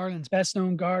probably Ireland's best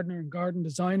known gardener and garden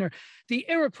designer, the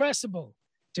irrepressible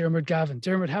Dermot Gavin.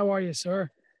 Dermot, how are you, sir?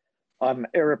 I'm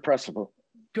irrepressible.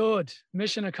 Good.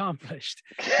 Mission accomplished.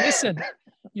 Listen,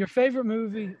 your favourite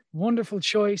movie, wonderful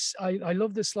choice. I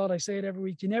love this slot. I say it every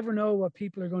week. You never know what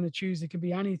people are going to choose. It can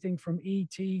be anything from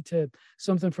E.T. to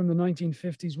something from the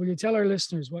 1950s. Will you tell our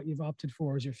listeners what you've opted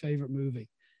for as your favourite movie?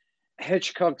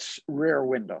 Hitchcock's Rear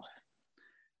Window.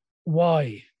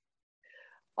 Why?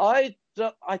 I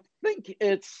think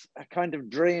it's a kind of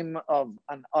dream of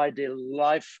an ideal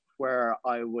life where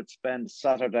I would spend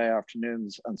Saturday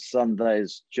afternoons and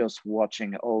Sundays just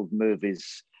watching old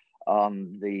movies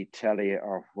on the telly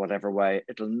or whatever way.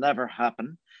 It'll never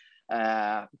happen.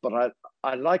 But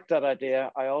I like that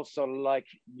idea. I also like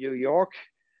New York.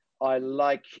 I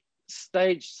like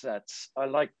stage sets. I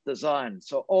like design.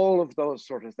 So all of those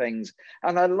sort of things.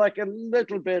 And I like a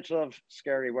little bit of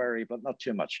scary wary, but not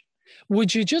too much.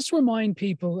 Would you just remind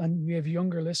people, and we have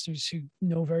younger listeners who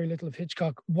know very little of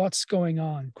Hitchcock, what's going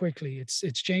on quickly? It's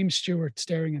James Stewart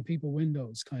staring in people's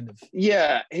windows, kind of.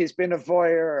 Yeah, he's been a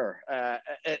voyeur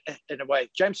in a way.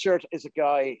 James Stewart is a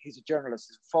guy, he's a journalist,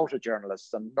 he's a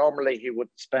photojournalist, and normally he would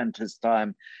spend his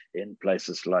time in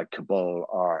places like Kabul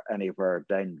or anywhere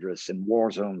dangerous in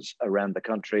war zones around the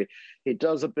country. He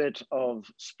does a bit of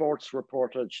sports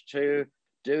reportage too.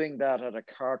 Doing that at a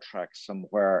car track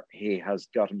somewhere, he has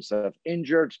got himself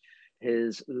injured.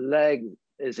 His leg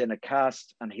is in a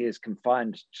cast and he is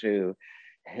confined to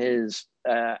his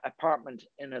apartment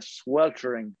in a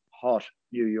sweltering hot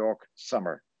New York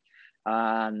summer.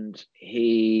 And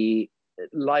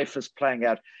life is playing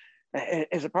out.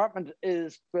 His apartment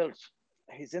is built,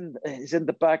 he's in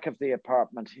the back of the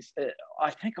apartment.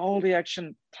 I think all the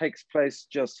action takes place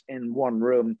just in one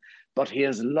room, but he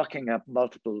is looking at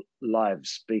multiple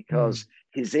lives because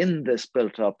he's in this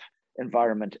built-up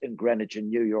environment in Greenwich in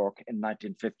New York in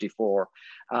 1954.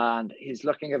 And he's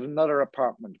looking at another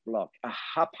apartment block, a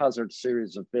haphazard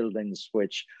series of buildings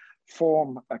which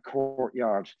form a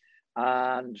courtyard.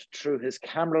 And through his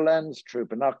camera lens, through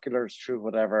binoculars, through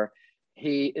whatever,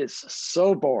 he is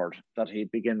so bored that he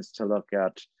begins to look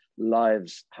at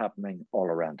lives happening all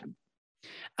around him.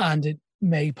 And it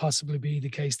may possibly be the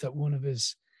case that one of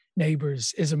his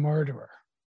neighbours is a murderer,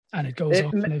 and it goes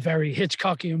up in a very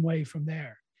Hitchcockian way from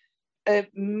there.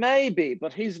 It may be,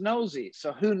 but he's nosy,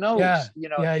 so who knows?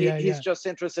 Yeah. He's just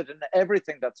interested in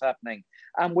everything that's happening.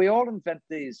 And we all invent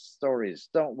these stories,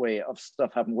 don't we, of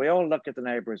stuff happening. We all look at the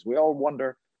neighbours. We all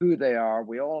wonder who they are.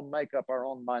 We all make up our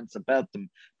own minds about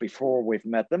them before we've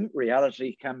met them.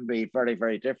 Reality can be very,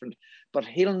 very different, but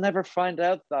he'll never find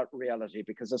out that reality,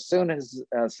 because as soon as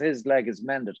his leg is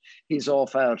mended, he's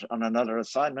off out on another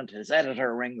assignment. His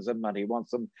editor rings him and he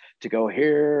wants him to go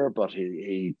here, but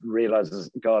he realizes,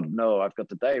 God, no, I've got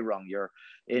the day wrong. You're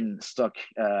stuck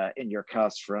in your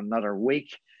cast for another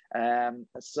week.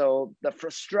 So the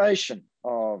frustration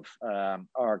of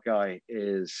our guy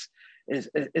is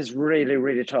really,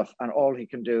 really tough, and all he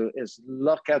can do is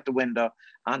look out the window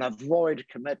and avoid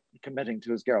committing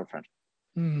to his girlfriend.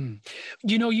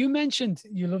 You know, you mentioned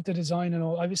you love the design and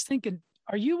all. I was thinking,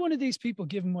 are you one of these people,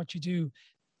 given what you do,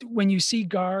 when you see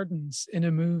gardens in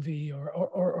a movie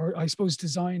or I suppose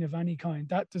design of any kind,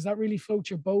 does that really float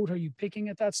your boat? Are you picking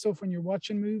at that stuff when you're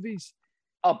watching movies?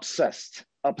 Obsessed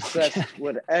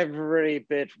with every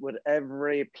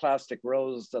plastic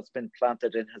rose that's been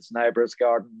planted in his neighbor's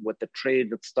garden, with the tree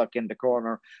that's stuck in the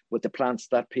corner, with the plants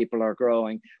that people are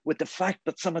growing, with the fact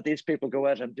that some of these people go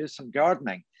out and do some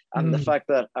gardening, and the fact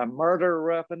that a murder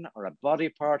weapon or a body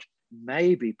part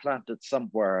may be planted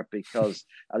somewhere because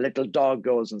a little dog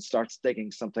goes and starts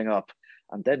digging something up,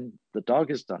 and then the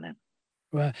dog is done in.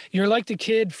 Well, you're like the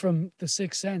kid from The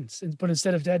Sixth Sense, but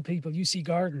instead of dead people, you see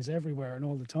gardens everywhere and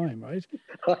all the time, right?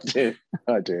 I do.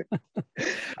 Well,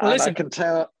 listen,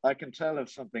 I can tell if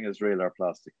something is real or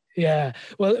plastic. Yeah.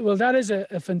 Well, that is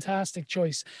a fantastic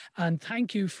choice, and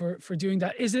thank you for doing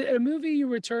that. Is it a movie you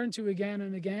return to again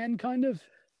and again, kind of?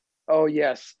 Oh,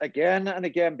 yes, again and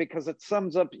again, because it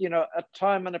sums up, a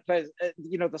time and a place.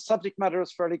 The subject matter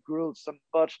is fairly gruesome,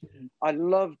 but I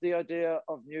love the idea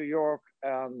of New York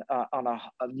on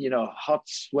a hot,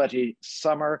 sweaty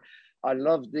summer. I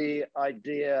love the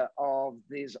idea of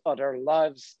these other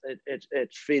lives.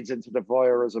 It feeds into the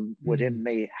voyeurism within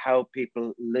me, how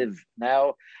people live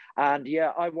now. And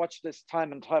yeah, I watch this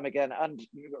time and time again, and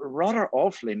rather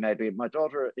awfully, maybe. My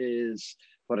daughter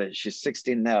she's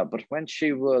 16 now, but when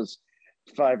she was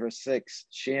 5 or 6,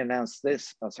 she announced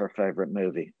this as her favorite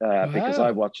movie because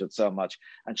I watch it so much.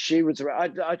 And she was, I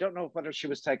don't know whether she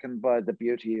was taken by the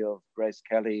beauty of Grace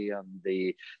Kelly and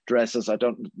the dresses. I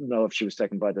don't know if she was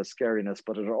taken by the scariness,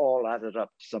 but it all added up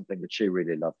to something that she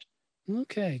really loved.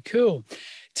 Okay, cool.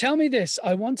 Tell me this.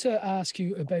 I want to ask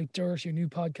you about Dirt, your new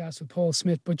podcast with Paul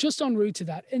Smith, but just en route to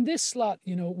that, in this slot,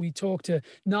 we talk to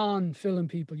non-film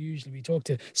people usually. We talk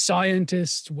to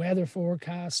scientists, weather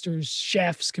forecasters,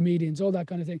 chefs, comedians, all that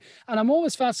kind of thing. And I'm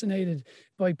always fascinated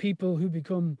by people who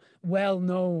become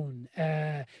well-known,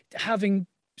 having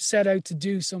set out to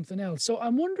do something else. So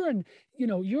I'm wondering,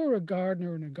 you're a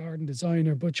gardener and a garden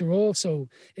designer, but you're also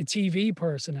a TV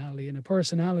personality and a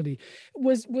personality.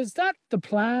 Was that the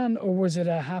plan, or was it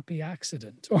a happy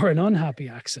accident or an unhappy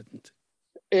accident?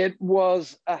 It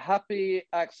was a happy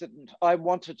accident. I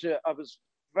was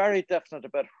very definite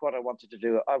about what I wanted to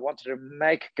do. I wanted to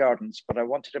make gardens, but I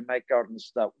wanted to make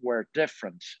gardens that were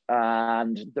different.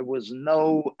 And there was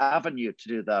no avenue to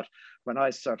do that when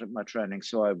I started my training.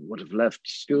 So I would have left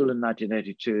school in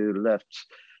 1982, left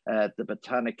the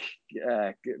Botanic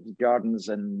Gardens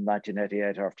in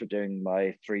 1988 after doing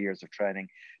my 3 years of training.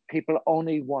 People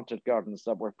only wanted gardens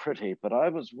that were pretty, but I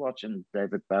was watching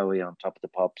David Bowie on Top of the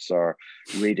Pops, or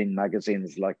reading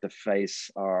magazines like The Face,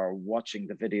 or watching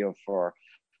the video for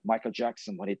Michael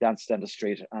Jackson when he danced down the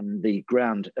street and the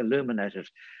ground illuminated.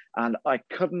 And I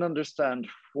couldn't understand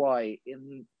why,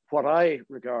 in what I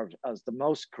regard as the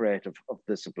most creative of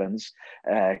disciplines,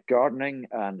 gardening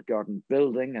and garden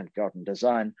building and garden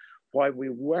design, why we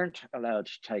weren't allowed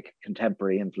to take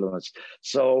contemporary influence.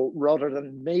 So rather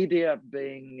than media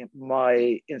being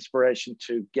my inspiration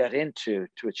to get into,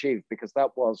 to achieve, because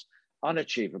that was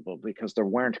unachievable, because there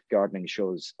weren't gardening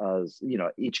shows, as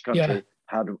each country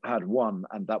had one,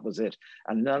 and that was it.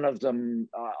 And none of them,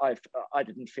 I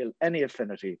didn't feel any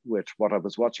affinity with what I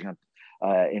was watching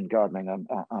in gardening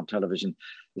on television.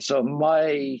 So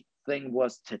my thing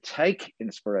was to take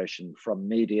inspiration from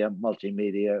media,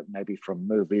 multimedia, maybe from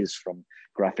movies, from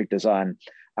graphic design,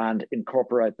 and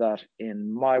incorporate that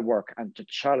in my work, and to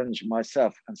challenge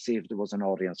myself and see if there was an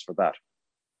audience for that.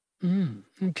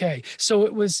 Okay, so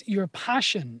it was your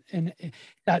passion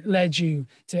that led you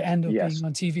to end up being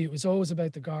on TV. It was always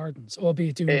about the gardens,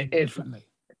 albeit doing it differently.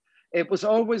 It was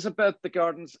always about the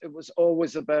gardens. It was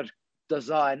always about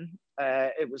design.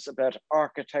 It was about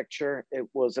architecture. It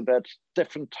was about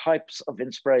different types of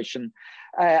inspiration.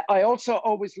 I also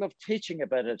always loved teaching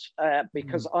about it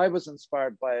because I was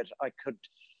inspired by it. I could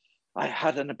I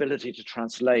had an ability to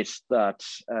translate that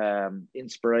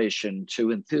inspiration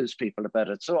to enthuse people about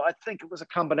it. So I think it was a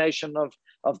combination of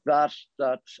that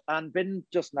and being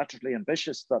just naturally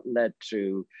ambitious that led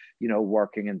to,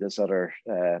 working in this other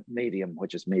medium,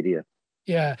 which is media.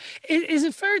 Yeah. Is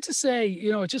it fair to say,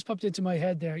 it just popped into my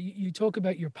head there, you talk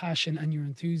about your passion and your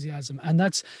enthusiasm, and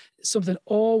that's something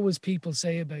always people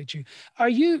say about you.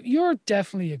 You're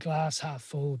definitely a glass half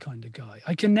full kind of guy.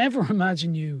 I can never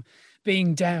imagine you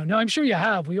being down. Now, I'm sure you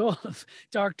have. We all have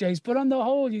dark days, but on the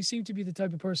whole, you seem to be the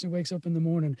type of person who wakes up in the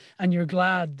morning and you're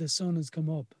glad the sun has come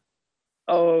up.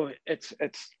 Oh, it's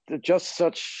just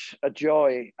such a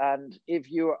joy. And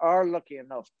if you are lucky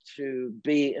enough to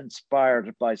be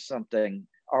inspired by something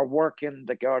or work in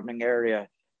the gardening area,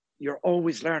 you're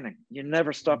always learning. You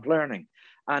never stop learning.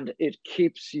 And it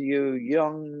keeps you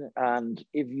young. And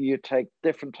if you take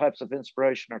different types of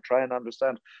inspiration or try and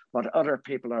understand what other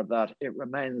people are that, it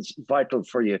remains vital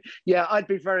for you. Yeah, I'd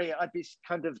be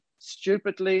kind of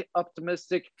stupidly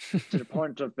optimistic to the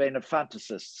point of being a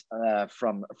fantasist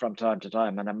from time to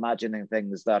time and imagining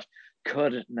things that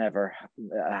could never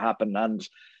happen. And,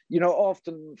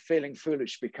 often feeling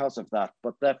foolish because of that,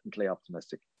 but definitely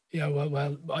optimistic. Yeah,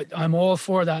 well, I'm all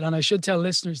for that, and I should tell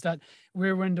listeners that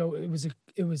Rear Window,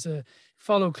 it was a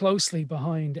follow closely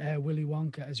behind Willy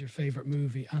Wonka as your favorite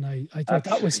movie, and I thought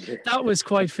that was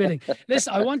quite fitting.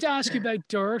 Listen, I want to ask you about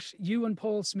Dirt. You and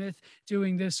Paul Smith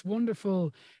doing this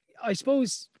wonderful, I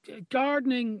suppose,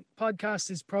 gardening podcast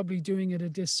is probably doing it a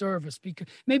disservice, because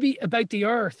maybe about the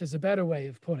earth is a better way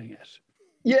of putting it.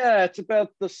 Yeah, it's about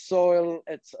the soil,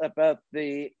 it's about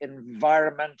the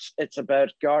environment, it's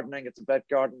about gardening, it's about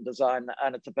garden design,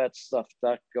 and it's about stuff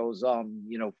that goes on,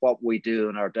 what we do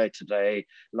in our day-to-day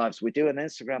lives. We do an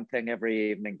Instagram thing every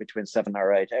evening between 7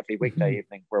 or 8, every weekday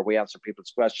evening, where we answer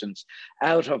people's questions.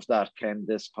 Out of that came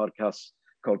this podcast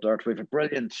called Dirt. We have a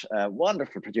brilliant,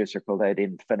 wonderful producer called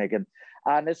Aidan Finnegan.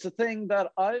 And it's a thing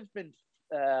that I've been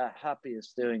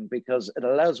happiest doing because it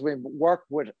allows me to work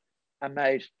with a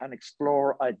mate and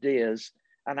explore ideas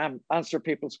and answer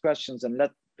people's questions and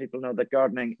let people know that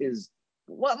gardening is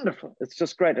wonderful. It's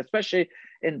just great, especially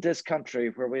in this country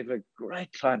where we have a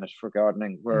great climate for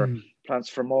gardening, where plants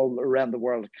from all around the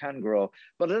world can grow.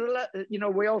 But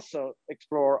we also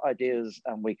explore ideas,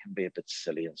 and we can be a bit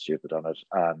silly and stupid on it.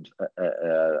 And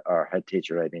our head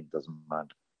teacher, Aidan, doesn't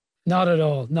mind. Not at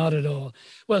all. Not at all.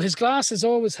 Well, his glass is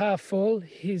always half full.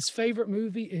 His favourite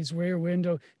movie is Rear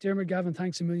Window. Dermot Gavin,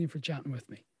 thanks a million for chatting with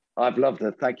me. I've loved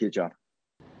it. Thank you, John.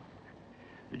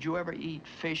 Did you ever eat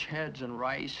fish heads and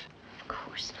rice? Of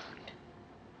course not.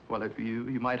 Well, if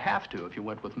you might have to if you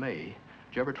went with me.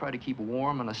 Did you ever try to keep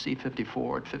warm on a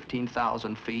C-54 at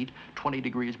 15,000 feet, 20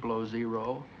 degrees below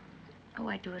zero? Oh,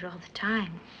 I do it all the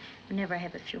time. Whenever I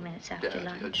have a few minutes after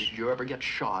lunch. Did you ever get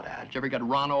shot at? Did you ever get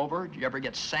run over? Did you ever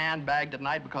get sandbagged at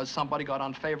night because somebody got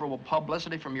unfavorable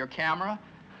publicity from your camera?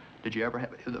 Did you ever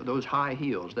have those high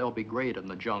heels? They'll be great in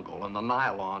the jungle, and the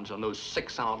nylons and those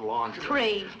 6-ounce lingerie.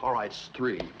 3. All right, it's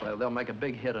 3. Well, they'll make a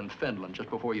big hit in Finland just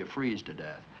before you freeze to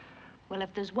death. Well,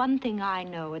 if there's one thing I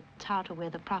know, it's how to wear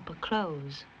the proper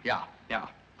clothes. Yeah.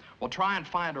 Well, try and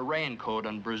find a raincoat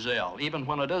in Brazil, even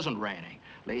when it isn't raining.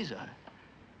 Lisa,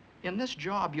 in this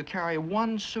job, you carry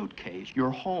one suitcase. Your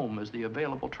home is the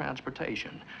available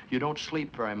transportation. You don't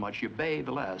sleep very much, you bathe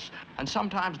less. And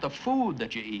sometimes the food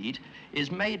that you eat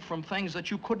is made from things that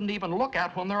you couldn't even look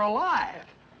at when they're alive.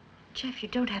 Jeff, you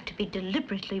don't have to be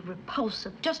deliberately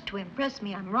repulsive just to impress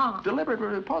me I'm wrong. Deliberately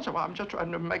repulsive? I'm just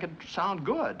trying to make it sound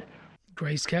good.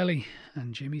 Grace Kelly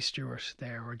and Jimmy Stewart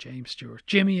there, or James Stewart.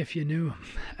 Jimmy, if you knew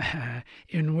him,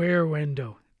 in Rear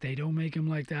Window. They don't make him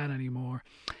like that anymore.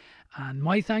 And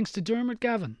my thanks to Dermot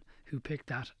Gavin, who picked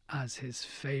that as his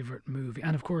favourite movie.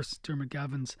 And of course, Dermot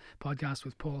Gavin's podcast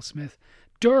with Paul Smith,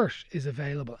 Dirt, is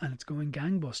available, and it's going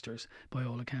gangbusters by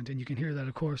all accounts. And you can hear that,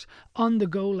 of course, on the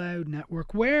Go Loud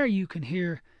network, where you can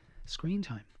hear Screen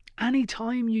Time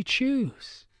anytime you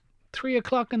choose. 3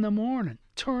 o'clock in the morning,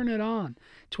 turn it on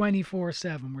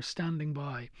 24/7. We're standing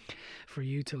by for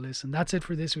you to listen. That's it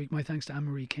for this week. My thanks to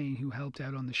Anne-Marie Kane, who helped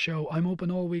out on the show. I'm open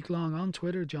all week long on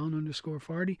Twitter,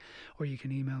 John_Fardy, or you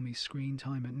can email me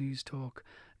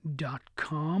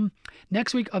screentime@newstalk.com.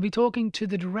 Next week, I'll be talking to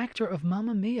the director of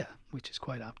Mamma Mia, which is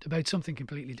quite apt, about something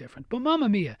completely different. But Mamma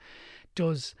Mia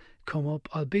does come up.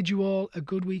 I'll bid you all a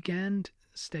good weekend.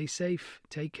 Stay safe,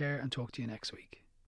 take care, and talk to you next week.